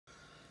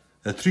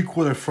a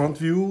 3/4 front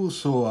view.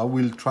 So I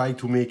will try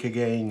to make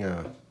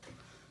again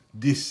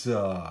this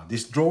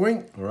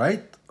drawing, all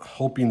right?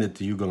 Hoping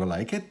that you're gonna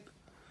like it.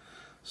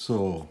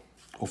 So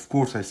of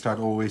course I start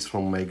always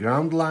from my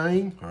ground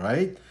line, all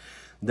right?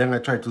 Then I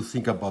try to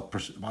think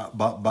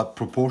about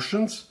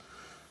proportions.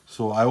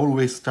 So I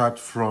always start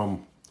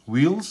from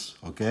wheels,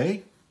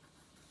 okay?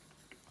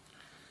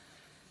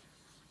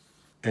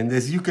 And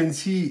as you can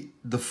see,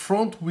 the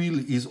front wheel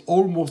is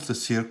almost a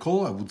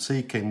circle. I would say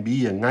it can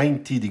be a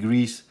 90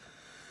 degrees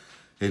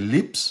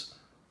ellipse,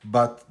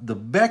 but the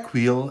back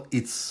wheel,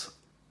 it's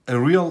a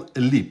real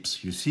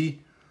ellipse. You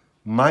see,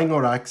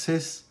 minor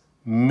axis,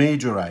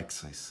 major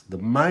axis. The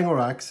minor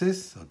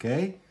axis,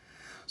 okay?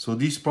 So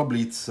this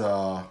probably it's,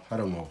 I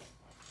don't know,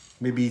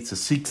 maybe it's a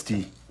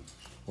 60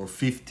 or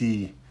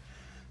 50,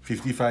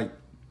 55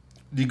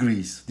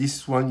 degrees.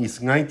 This one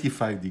is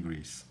 95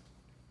 degrees.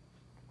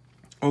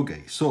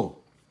 Okay, so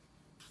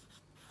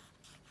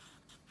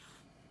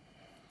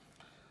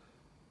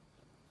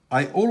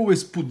I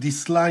always put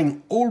this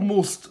line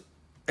almost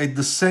at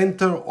the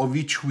center of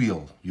each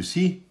wheel, you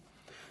see?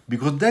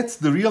 Because that's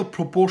the real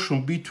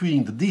proportion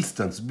between the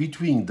distance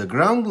between the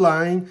ground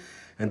line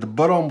and the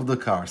bottom of the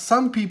car.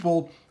 Some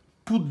people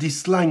put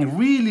this line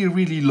really,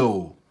 really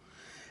low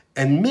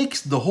and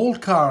makes the whole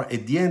car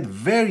at the end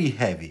very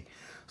heavy.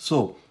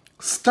 So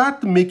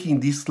start making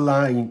this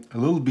line a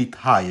little bit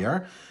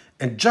higher,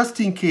 and just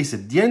in case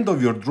at the end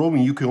of your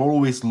drawing you can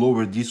always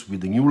lower this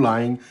with a new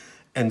line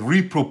and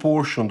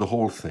reproportion the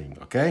whole thing,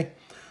 okay?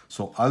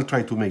 So I'll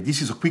try to make,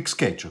 this is a quick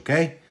sketch,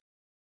 okay?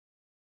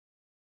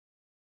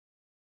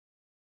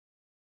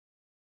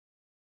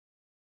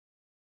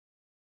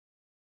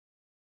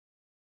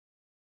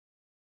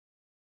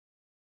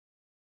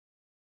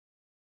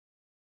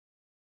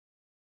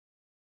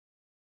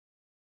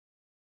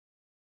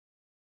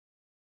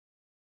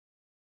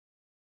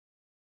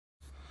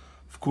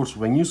 Of course,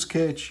 when you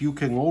sketch, you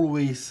can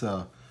always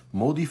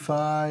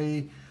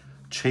modify,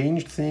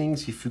 change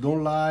things. If you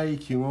don't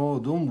like, you know,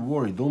 don't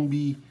worry. Don't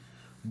be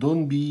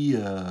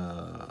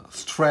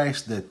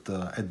stressed that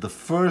at the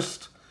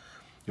first,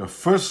 your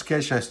first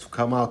sketch has to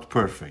come out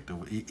perfect.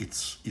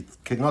 It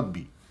cannot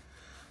be.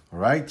 All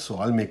right. So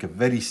I'll make a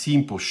very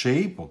simple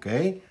shape.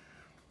 Okay.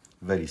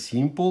 Very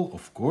simple,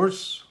 of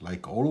course,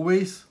 like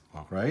always.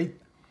 All right.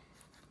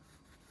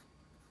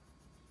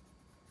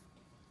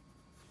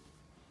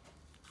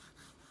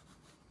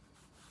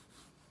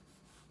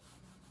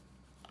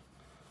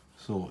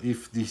 So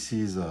if this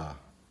is the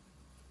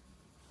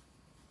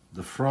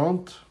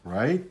front,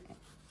 right?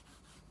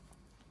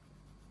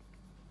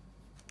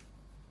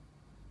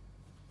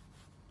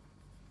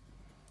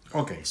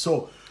 Okay,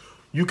 so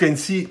you can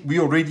see we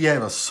already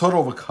have a sort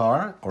of a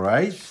car, all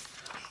right?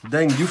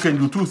 Then you can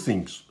do two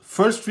things.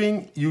 First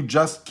thing, you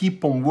just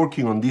keep on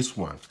working on this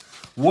one.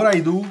 What I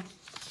do,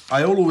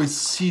 I always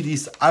see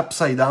this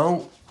upside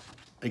down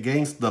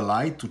against the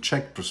light to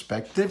check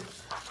perspective.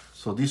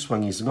 So this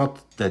one is not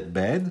that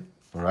bad.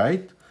 All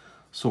right,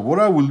 so what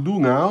I will do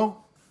now,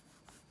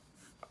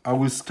 I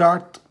will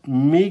start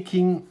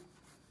making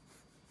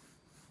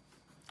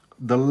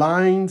the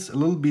lines a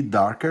little bit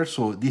darker.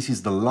 So this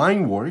is the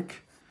line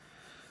work.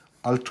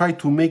 I'll try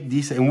to make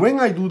this, and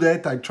when I do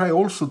that, I try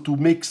also to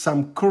make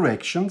some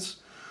corrections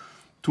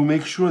to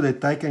make sure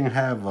that I can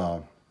have,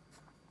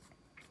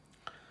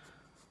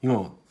 you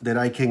know, that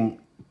I can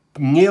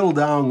nail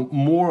down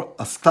more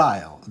a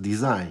style,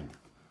 design,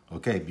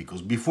 okay?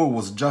 Because before it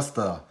was just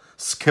a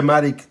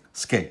schematic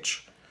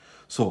sketch.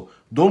 So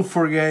don't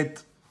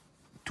forget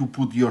to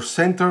put your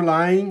center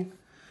line,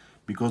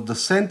 because the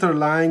center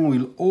line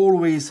will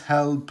always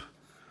help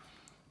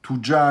to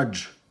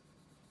judge.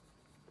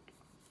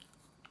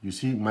 You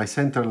see, my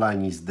center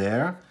line is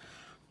there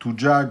to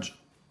judge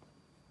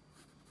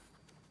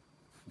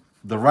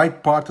the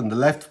right part and the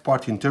left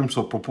part in terms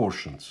of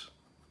proportions.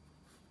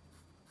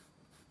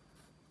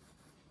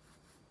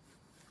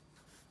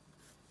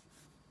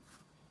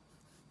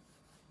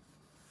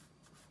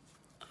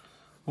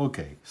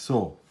 Okay,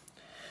 so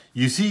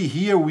you see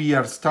here we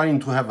are starting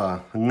to have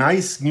a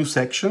nice new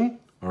section,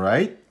 all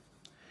right?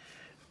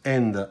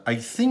 And I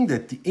think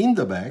that in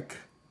the back,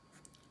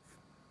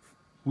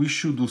 we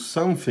should do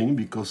something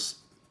because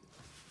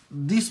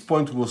this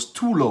point was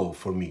too low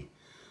for me.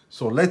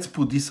 So let's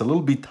put this a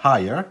little bit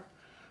higher,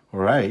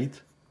 all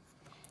right?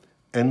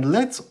 And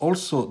let's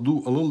also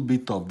do a little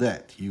bit of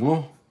that, you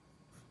know?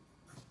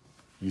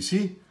 You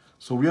see?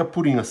 So we are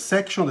putting a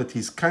section that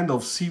is kind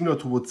of similar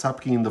to what's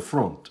happening in the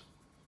front.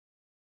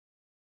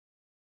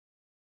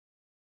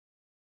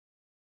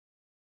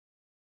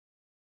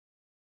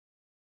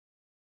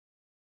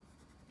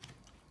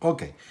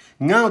 Okay,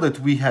 now that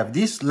we have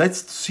this,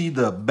 let's see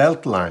the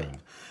belt line.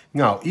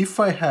 Now, if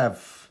I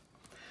have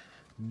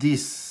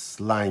this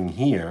line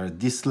here,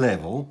 this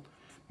level,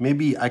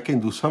 maybe I can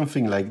do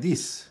something like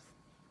this.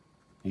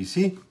 You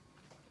see?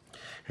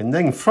 And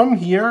then from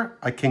here,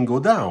 I can go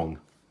down.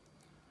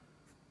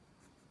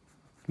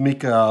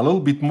 Make a little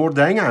bit more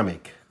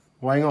dynamic.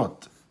 Why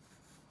not?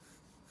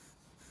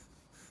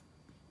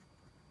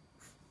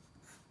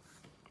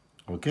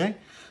 Okay,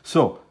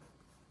 so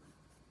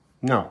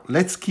Now,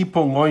 let's keep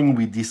on going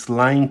with this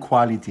line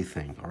quality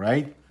thing, all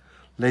right?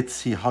 Let's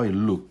see how it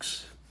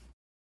looks.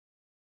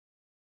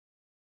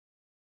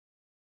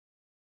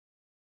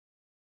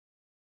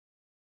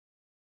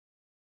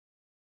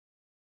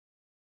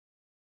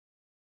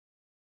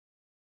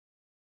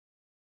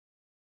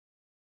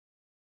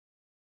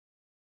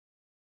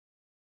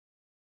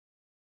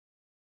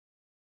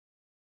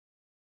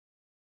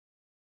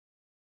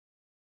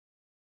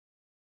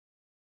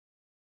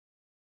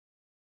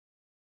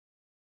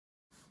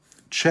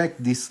 Check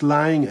this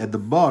line at the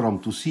bottom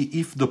to see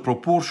if the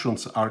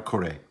proportions are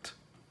correct.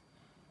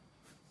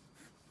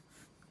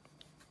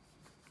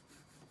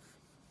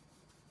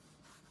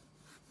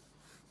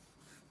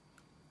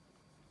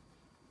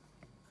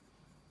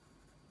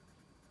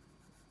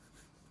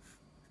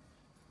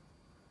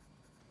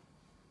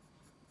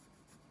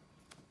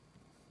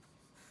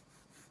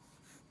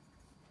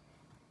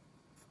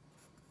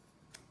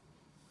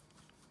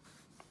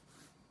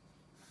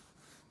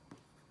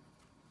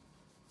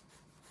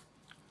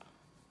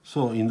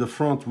 So in the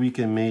front we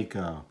can make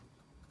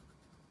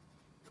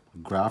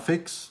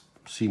graphics,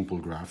 simple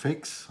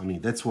graphics. I mean,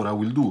 that's what I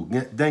will do.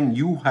 Then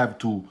you have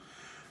to,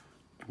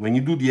 when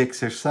you do the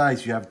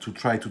exercise, you have to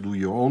try to do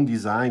your own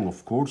design,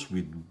 of course,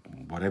 with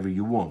whatever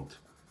you want.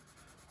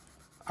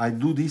 I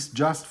do this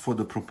just for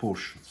the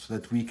proportions, so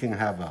that we can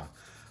have a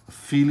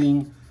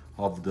feeling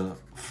of the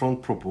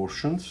front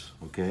proportions,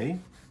 okay?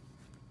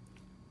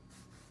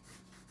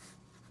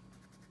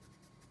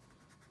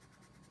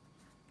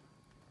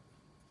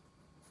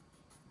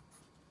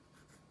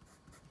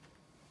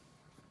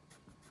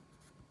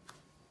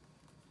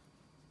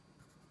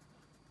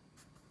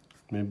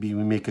 Maybe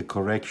we make a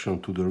correction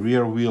to the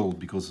rear wheel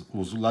because it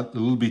was a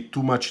little bit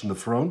too much in the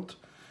front.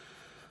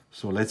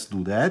 So let's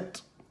do that.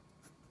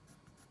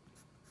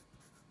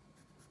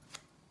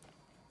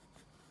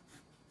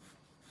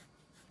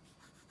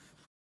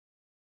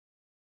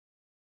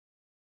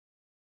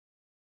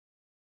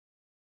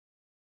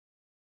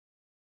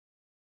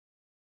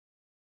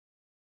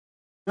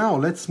 Now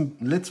let's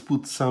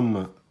put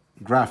some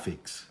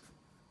graphics.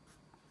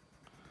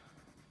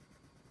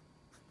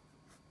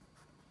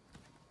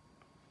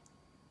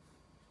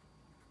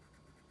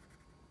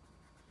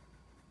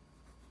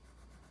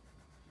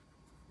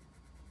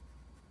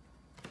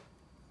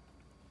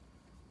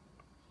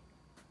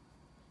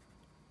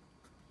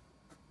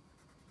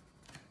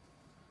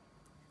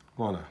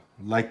 Voila,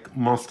 like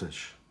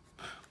mustache.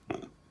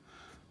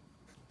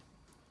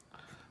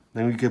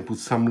 Then we can put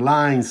some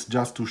lines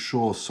just to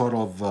show sort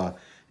of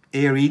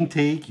air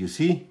intake, you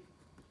see?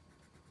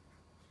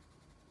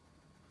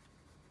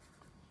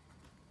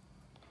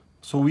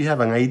 So we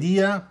have an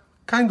idea,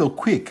 kind of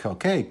quick,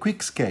 okay?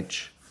 Quick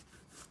sketch.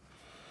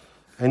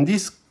 And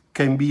this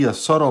can be a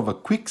sort of a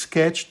quick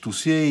sketch to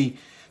see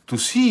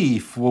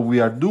if what we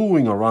are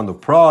doing around the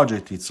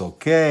project, it's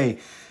okay,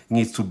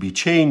 needs to be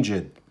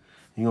changed.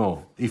 You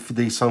know, if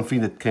there's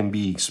something that can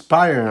be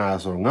inspiring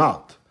us or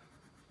not.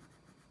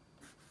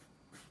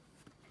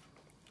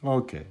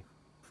 Okay.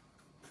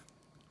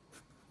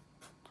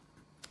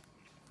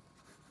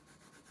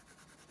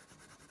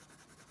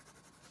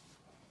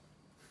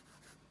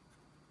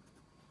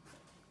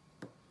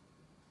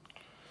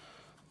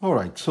 All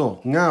right, so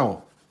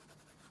now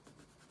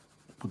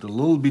put a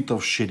little bit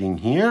of shading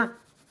here.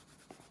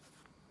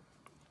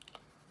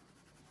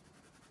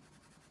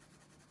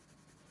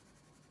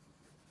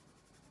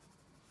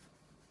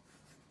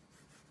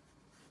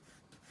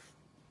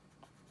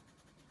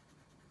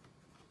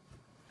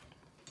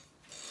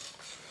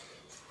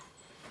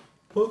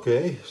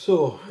 Okay,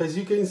 so as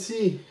you can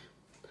see,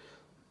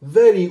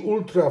 very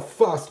ultra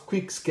fast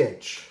quick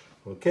sketch,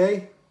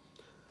 okay?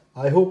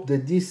 I hope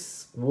that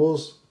this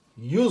was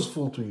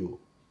useful to you.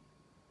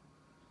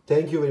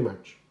 Thank you very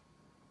much.